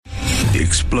The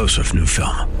explosive new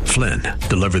film, Flynn,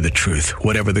 deliver the truth,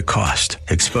 whatever the cost,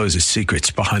 exposes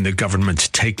secrets behind the government's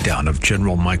takedown of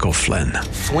General Michael Flynn.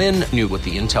 Flynn knew what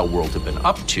the intel world had been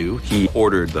up to. He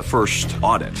ordered the first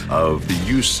audit of the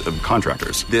use of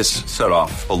contractors. This set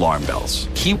off alarm bells.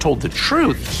 He told the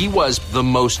truth. He was the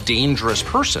most dangerous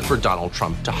person for Donald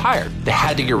Trump to hire. They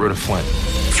had to get rid of Flynn.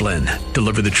 Flynn,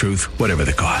 deliver the truth, whatever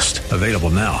the cost. Available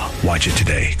now. Watch it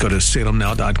today. Go to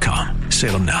salemnow.com.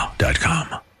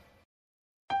 salemnow.com.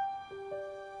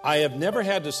 I have never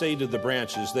had to say to the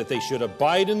branches that they should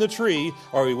abide in the tree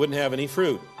or we wouldn't have any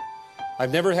fruit.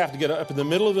 I've never had to get up in the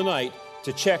middle of the night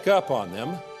to check up on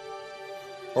them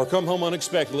or come home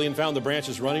unexpectedly and found the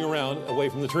branches running around away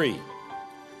from the tree.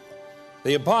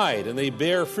 They abide and they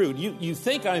bear fruit. You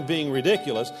think I'm being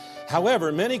ridiculous.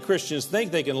 However, many Christians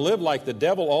think they can live like the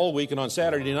devil all week and on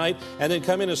Saturday night and then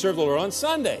come in and serve the Lord on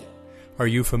Sunday. Are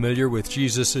you familiar with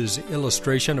Jesus'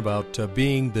 illustration about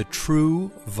being the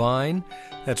true vine?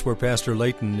 That's where Pastor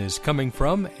Layton is coming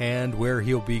from and where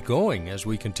he'll be going as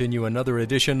we continue another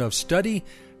edition of Study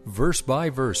Verse by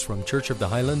Verse from Church of the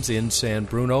Highlands in San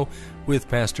Bruno with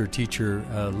Pastor Teacher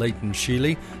Layton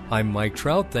Sheely. I'm Mike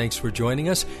Trout. Thanks for joining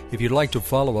us. If you'd like to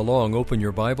follow along, open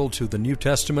your Bible to the New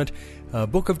Testament,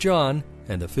 Book of John,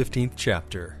 and the 15th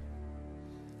chapter.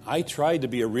 I tried to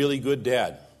be a really good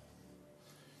dad.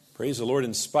 Praise the Lord,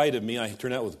 in spite of me, I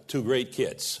turned out with two great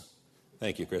kids.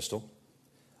 Thank you, Crystal.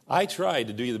 I tried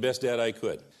to do the best dad I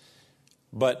could.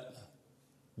 But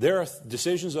there are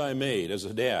decisions I made as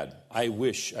a dad I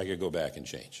wish I could go back and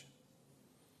change.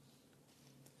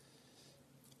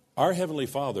 Our Heavenly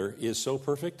Father is so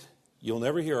perfect, you'll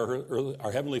never hear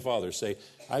our Heavenly Father say,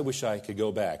 I wish I could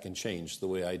go back and change the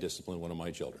way I discipline one of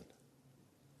my children.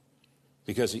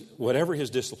 Because whatever his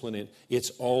discipline is, it's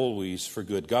always for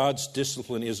good. God's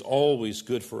discipline is always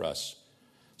good for us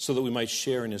so that we might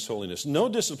share in his holiness. No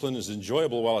discipline is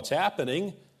enjoyable while it's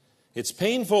happening. It's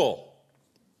painful.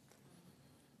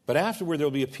 But afterward, there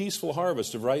will be a peaceful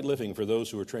harvest of right living for those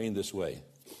who are trained this way.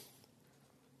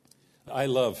 I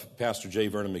love Pastor J.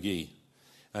 Vernon McGee.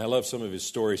 And I love some of his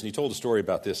stories. And he told a story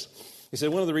about this. He said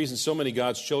one of the reasons so many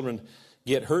God's children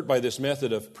get hurt by this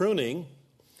method of pruning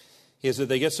is that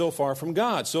they get so far from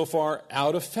God, so far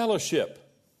out of fellowship.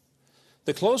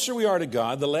 The closer we are to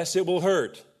God, the less it will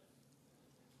hurt.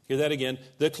 Hear that again.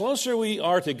 The closer we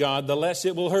are to God, the less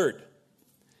it will hurt.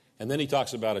 And then he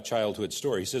talks about a childhood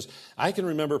story. He says, I can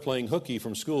remember playing hooky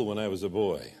from school when I was a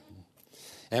boy.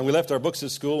 And we left our books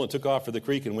at school and took off for the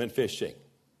creek and went fishing.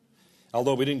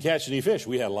 Although we didn't catch any fish,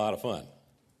 we had a lot of fun.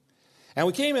 And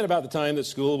we came in about the time that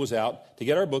school was out to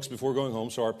get our books before going home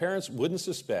so our parents wouldn't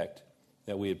suspect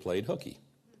that we had played hooky.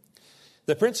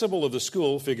 The principal of the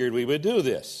school figured we would do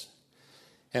this.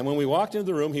 And when we walked into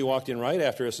the room, he walked in right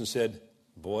after us and said,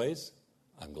 boys,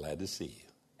 I'm glad to see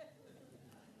you.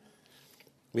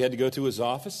 We had to go to his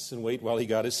office and wait while he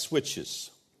got his switches.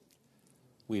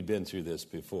 We'd been through this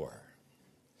before.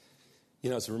 You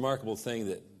know, it's a remarkable thing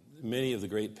that many of the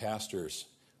great pastors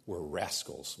were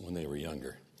rascals when they were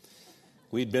younger.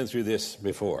 We'd been through this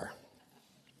before.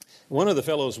 One of the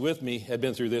fellows with me had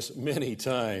been through this many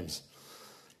times.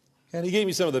 And he gave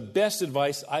me some of the best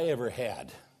advice I ever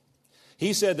had.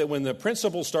 He said that when the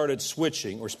principal started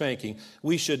switching or spanking,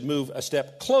 we should move a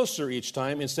step closer each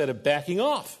time instead of backing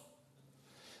off.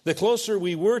 The closer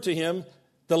we were to him,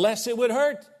 the less it would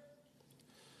hurt.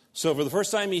 So for the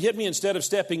first time he hit me, instead of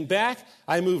stepping back,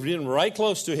 I moved in right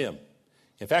close to him.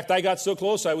 In fact, I got so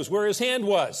close I was where his hand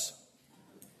was.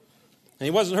 And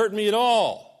he wasn't hurting me at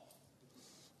all.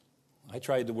 I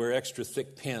tried to wear extra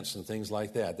thick pants and things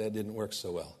like that. That didn't work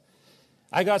so well.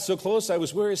 I got so close I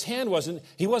was where his hand wasn't.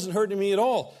 He wasn't hurting me at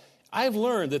all. I've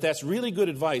learned that that's really good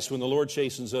advice when the Lord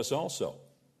chastens us also.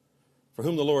 For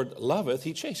whom the Lord loveth,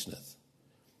 he chasteneth.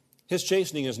 His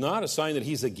chastening is not a sign that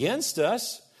he's against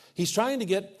us. He's trying to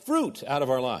get fruit out of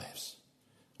our lives.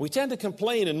 We tend to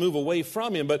complain and move away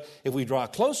from him, but if we draw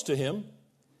close to him,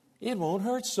 it won't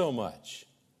hurt so much.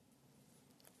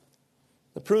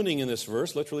 The pruning in this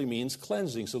verse literally means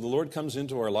cleansing. So the Lord comes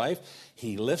into our life.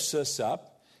 He lifts us up.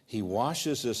 He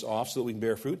washes us off so that we can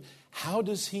bear fruit. How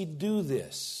does he do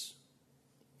this?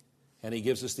 And he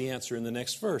gives us the answer in the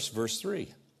next verse, verse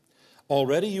 3.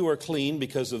 Already you are clean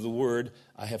because of the word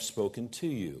I have spoken to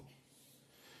you.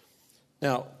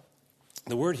 Now,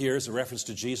 the word here is a reference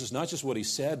to Jesus, not just what he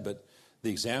said, but the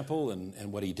example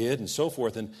and what he did and so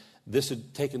forth. And this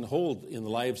had taken hold in the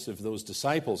lives of those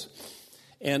disciples.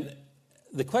 And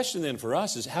the question then for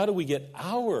us is, how do we get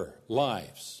our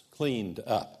lives cleaned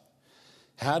up?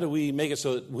 How do we make it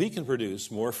so that we can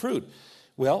produce more fruit?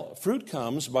 Well, fruit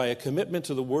comes by a commitment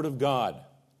to the Word of God.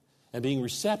 and being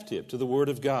receptive to the Word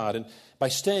of God, and by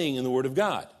staying in the Word of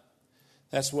God.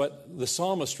 That's what the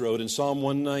psalmist wrote in Psalm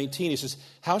 119. He says,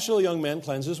 how shall a young man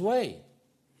cleanse his way?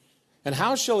 And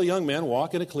how shall a young man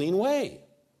walk in a clean way?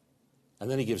 And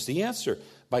then he gives the answer,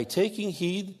 by taking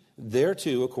heed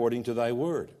thereto according to thy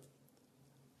word.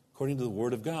 According to the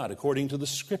Word of God, according to the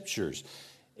Scriptures.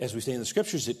 As we say in the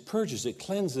Scriptures, it purges, it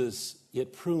cleanses,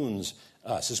 it prunes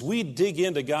us. As we dig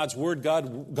into God's Word,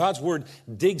 God's Word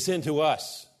digs into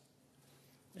us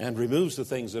and removes the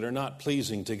things that are not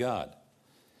pleasing to God.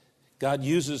 God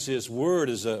uses His Word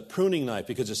as a pruning knife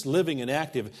because it's living and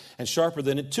active and sharper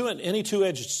than any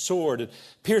two-edged sword, and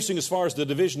piercing as far as the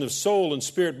division of soul and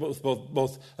spirit,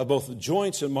 both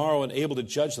joints and marrow, and able to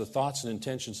judge the thoughts and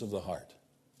intentions of the heart.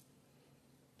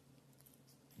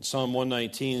 In Psalm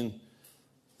 119,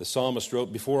 the psalmist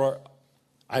wrote, before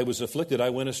I was afflicted,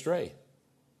 I went astray.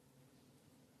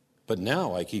 But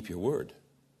now I keep your word.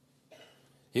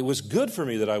 It was good for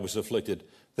me that I was afflicted,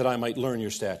 that I might learn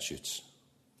your statutes.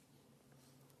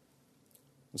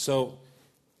 And so,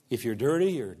 if you're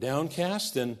dirty or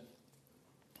downcast, then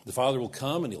the Father will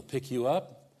come and He'll pick you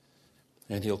up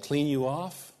and He'll clean you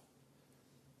off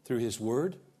through His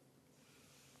Word,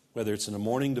 whether it's in a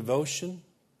morning devotion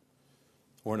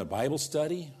or in a Bible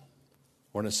study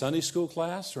or in a Sunday school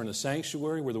class or in a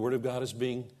sanctuary where the Word of God is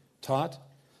being taught.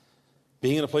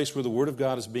 Being in a place where the Word of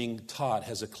God is being taught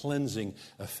has a cleansing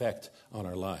effect on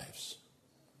our lives.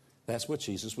 That's what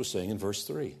Jesus was saying in verse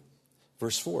 3.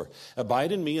 Verse 4,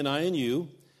 abide in me and I in you,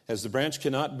 as the branch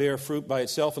cannot bear fruit by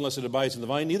itself unless it abides in the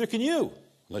vine, neither can you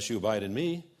unless you abide in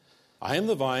me. I am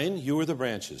the vine, you are the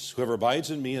branches. Whoever abides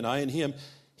in me and I in him,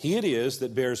 he it is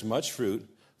that bears much fruit,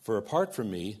 for apart from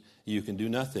me you can do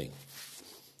nothing.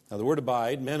 Now the word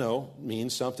abide, meno,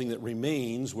 means something that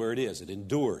remains where it is. It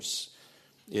endures.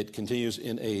 It continues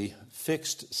in a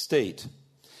fixed state.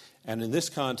 And in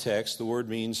this context, the word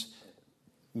means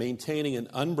maintaining an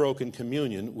unbroken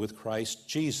communion with Christ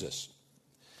Jesus.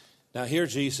 Now here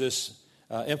Jesus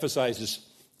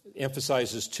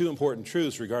emphasizes two important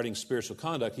truths regarding spiritual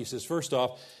conduct. He says, first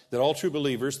off, that all true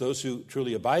believers, those who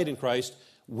truly abide in Christ,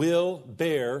 will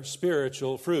bear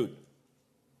spiritual fruit.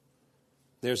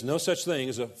 There's no such thing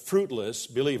as a fruitless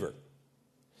believer.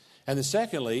 And then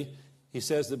secondly, he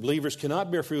says that believers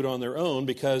cannot bear fruit on their own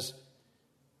because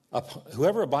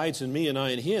whoever abides in me and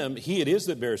I in him, he it is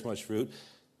that bears much fruit.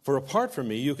 For apart from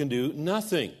me, you can do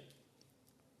nothing.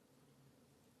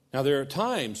 Now, there are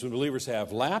times when believers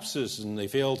have lapses and they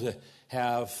fail to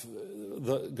have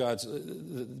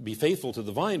be faithful to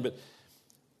the vine, but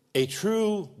a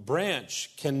true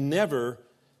branch can never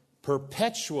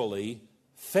perpetually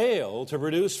fail to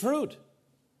produce fruit.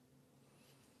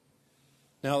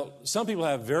 Now, some people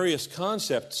have various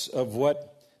concepts of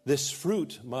what this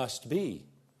fruit must be.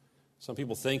 Some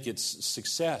people think it's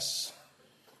success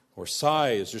or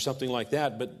size or something like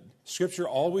that, but Scripture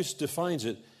always defines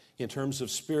it in terms of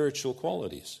spiritual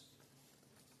qualities.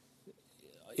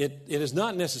 It is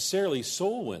not necessarily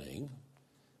soul winning,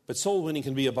 but soul winning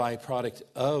can be a byproduct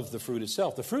of the fruit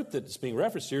itself. The fruit that's being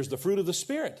referenced here is the fruit of the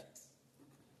Spirit.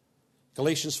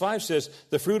 Galatians 5 says,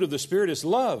 the fruit of the Spirit is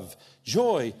love,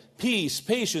 joy, peace,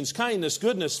 patience, kindness,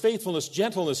 goodness, faithfulness,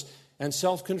 gentleness, and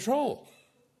self-control.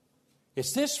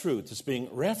 It's this fruit that's being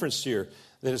referenced here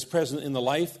that is present in the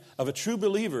life of a true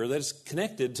believer that is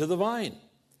connected to the vine.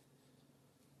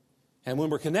 And when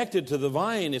we're connected to the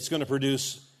vine, it's going to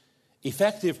produce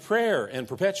effective prayer and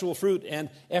perpetual fruit and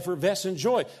effervescent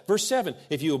joy. Verse 7,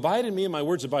 if you abide in me and my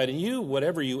words abide in you,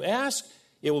 whatever you ask,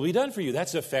 it will be done for you.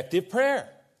 That's effective prayer.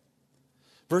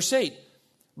 Verse 8,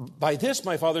 by this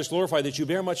my Father is glorified, that you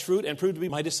bear much fruit and prove to be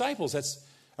my disciples. That's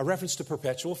a reference to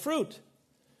perpetual fruit.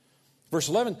 Verse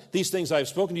 11, these things I have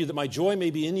spoken to you, that my joy may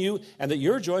be in you and that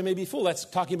your joy may be full. That's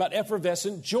talking about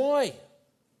effervescent joy.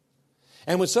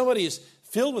 And when somebody is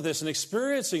filled with this and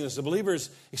experiencing this, the believers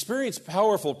experience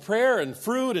powerful prayer and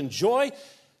fruit and joy,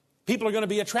 people are going to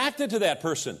be attracted to that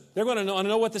person. They're going to want to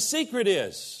know what the secret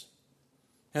is.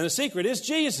 And the secret is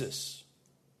Jesus.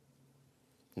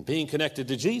 And being connected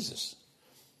to Jesus.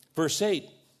 Verse 8,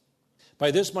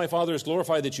 by this my Father is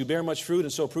glorified, that you bear much fruit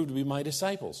and so prove to be my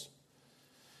disciples.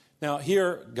 Now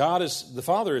here, the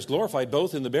Father is glorified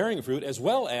both in the bearing of fruit as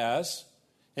well as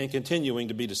in continuing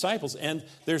to be disciples. And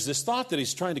there's this thought that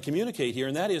he's trying to communicate here,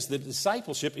 and that is that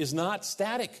discipleship is not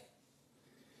static.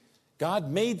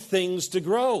 God made things to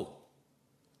grow.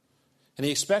 And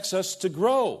he expects us to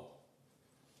grow.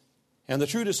 And the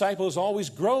true disciple is always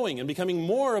growing and becoming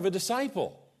more of a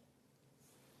disciple.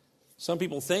 Some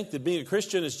people think that being a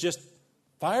Christian is just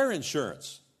fire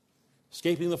insurance,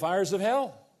 escaping the fires of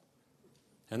hell.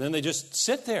 And then they just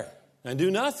sit there and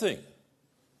do nothing.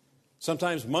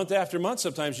 Sometimes month after month,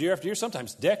 sometimes year after year,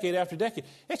 sometimes decade after decade.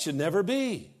 It should never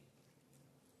be.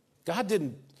 God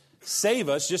didn't save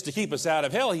us just to keep us out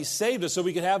of hell. He saved us so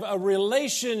we could have a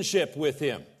relationship with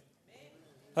Him,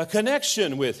 a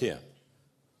connection with Him.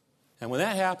 And when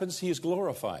that happens, He is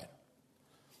glorified.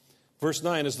 Verse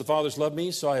 9, as the Father's loved me,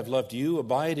 so I have loved you.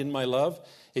 Abide in my love.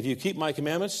 If you keep my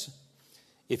commandments,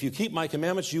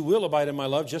 you will abide in my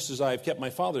love, just as I have kept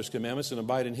my Father's commandments and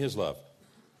abide in His love.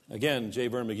 Again, J.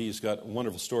 Vernon McGee's got a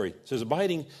wonderful story. It says,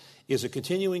 abiding is a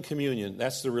continuing communion.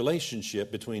 That's the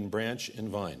relationship between branch and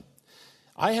vine.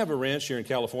 I have a ranch here in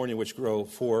California which grow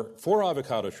four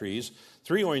avocado trees,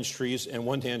 3 orange trees, and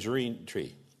 1 tangerine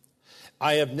tree.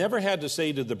 I have never had to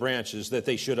say to the branches that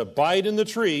they should abide in the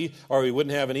tree or we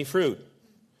wouldn't have any fruit.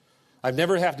 I've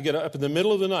never had to get up in the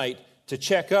middle of the night to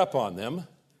check up on them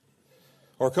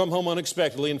or come home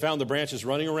unexpectedly and found the branches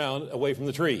running around away from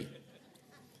the tree.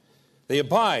 They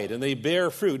abide and they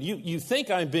bear fruit. You think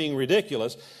I'm being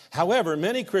ridiculous. However,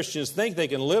 many Christians think they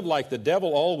can live like the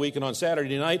devil all week and on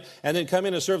Saturday night and then come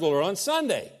in and serve the Lord on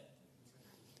Sunday.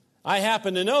 I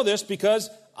happen to know this because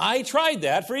I tried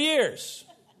that for years.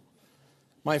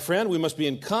 My friend, we must be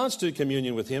in constant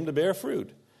communion with Him to bear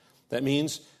fruit. That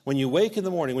means when you wake in the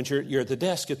morning, when you're at the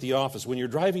desk at the office, when you're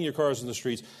driving your cars in the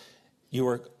streets, you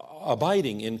are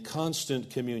abiding in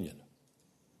constant communion.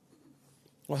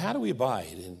 Well, how do we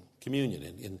abide in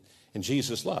communion, in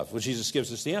Jesus' love? Well, Jesus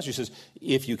gives us the answer. He says,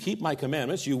 if you keep my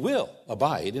commandments, you will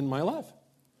abide in my love.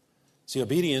 See,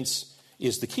 obedience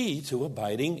is the key to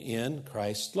abiding in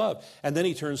Christ's love. And then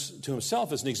He turns to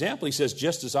Himself as an example. He says,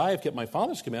 just as I have kept my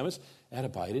Father's commandments, and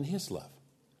abide in His love.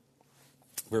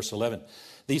 Verse 11,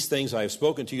 these things I have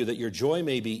spoken to you that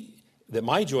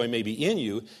my joy may be in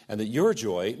you, and that your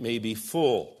joy may be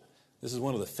full. This is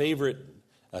one of the favorite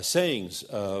sayings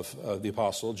of the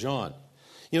Apostle John.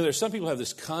 You know, there's some people who have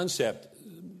this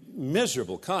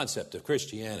miserable concept of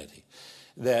Christianity,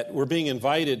 that we're being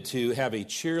invited to have a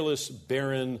cheerless,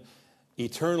 barren,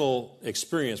 eternal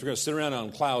experience. We're going to sit around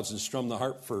on clouds and strum the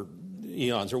harp for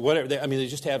eons or whatever. They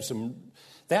just have some.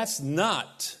 That's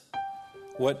not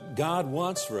what God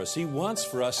wants for us. He wants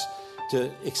for us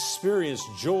to experience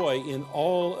joy in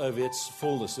all of its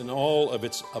fullness, in all of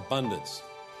its abundance.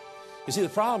 You see, the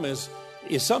problem is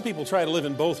some people try to live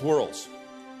in both worlds.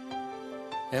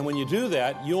 And when you do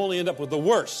that, you only end up with the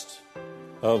worst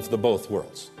of the both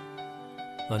worlds.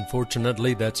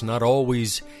 Unfortunately, that's not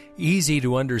always easy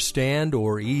to understand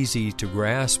or easy to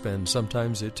grasp, and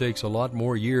sometimes it takes a lot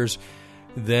more years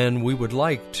than we would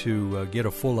like to get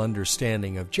a full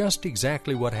understanding of just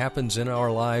exactly what happens in our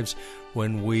lives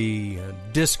when we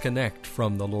disconnect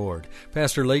from the Lord.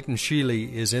 Pastor Leighton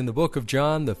Sheely is in the book of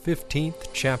John, the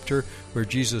 15th chapter, where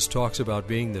Jesus talks about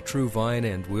being the true vine,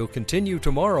 and we'll continue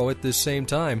tomorrow at this same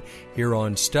time here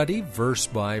on Study Verse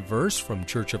by Verse from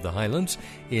Church of the Highlands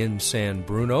in San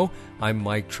Bruno. I'm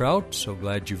Mike Trout. So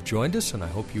glad you've joined us, and I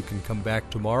hope you can come back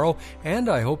tomorrow, and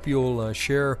I hope you'll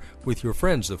share with your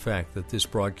friends the fact that this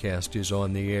broadcast is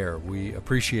on the air. We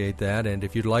appreciate that, and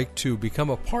if you'd like to become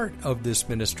a part of this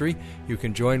ministry, you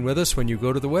can join with us when you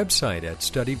go to the website at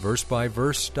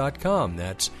studyversebyverse.com.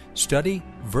 That's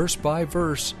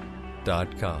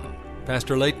studyversebyverse.com.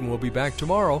 Pastor Leighton will be back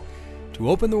tomorrow to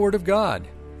open the Word of God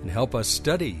and help us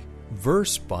study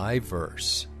verse by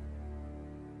verse.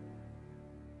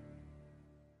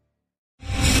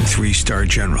 3-star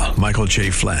General Michael J.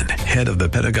 Flynn, head of the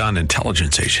Pentagon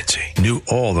Intelligence Agency, knew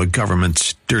all the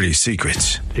government's dirty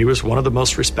secrets. He was one of the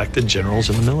most respected generals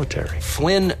in the military.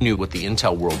 Flynn knew what the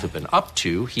intel world had been up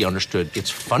to. He understood its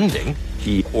funding.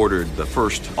 He ordered the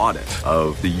first audit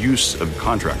of the use of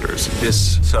contractors.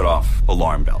 This set off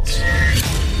alarm bells.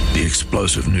 The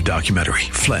explosive new documentary,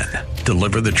 Flynn,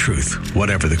 Deliver the Truth,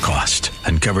 Whatever the Cost,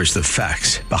 uncovers the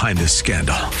facts behind this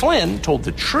scandal. Flynn told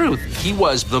the truth. He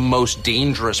was the most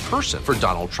dangerous person for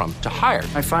Donald Trump to hire.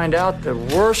 I find out the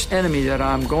worst enemy that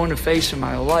I'm going to face in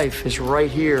my life is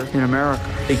right here in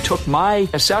America. They took my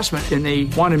assessment and they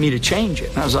wanted me to change it.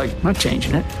 And I was like, I'm not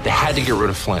changing it. They had to get rid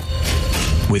of Flynn.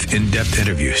 With in-depth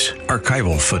interviews,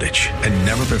 archival footage, and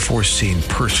never-before-seen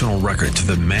personal records of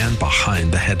the man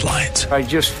behind the headlines. I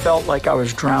just felt like I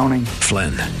was drowning.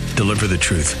 Flynn, Deliver the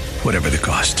Truth, Whatever the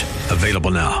Cost.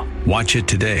 Available now. Watch it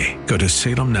today. Go to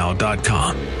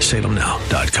salemnow.com.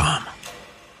 salemnow.com.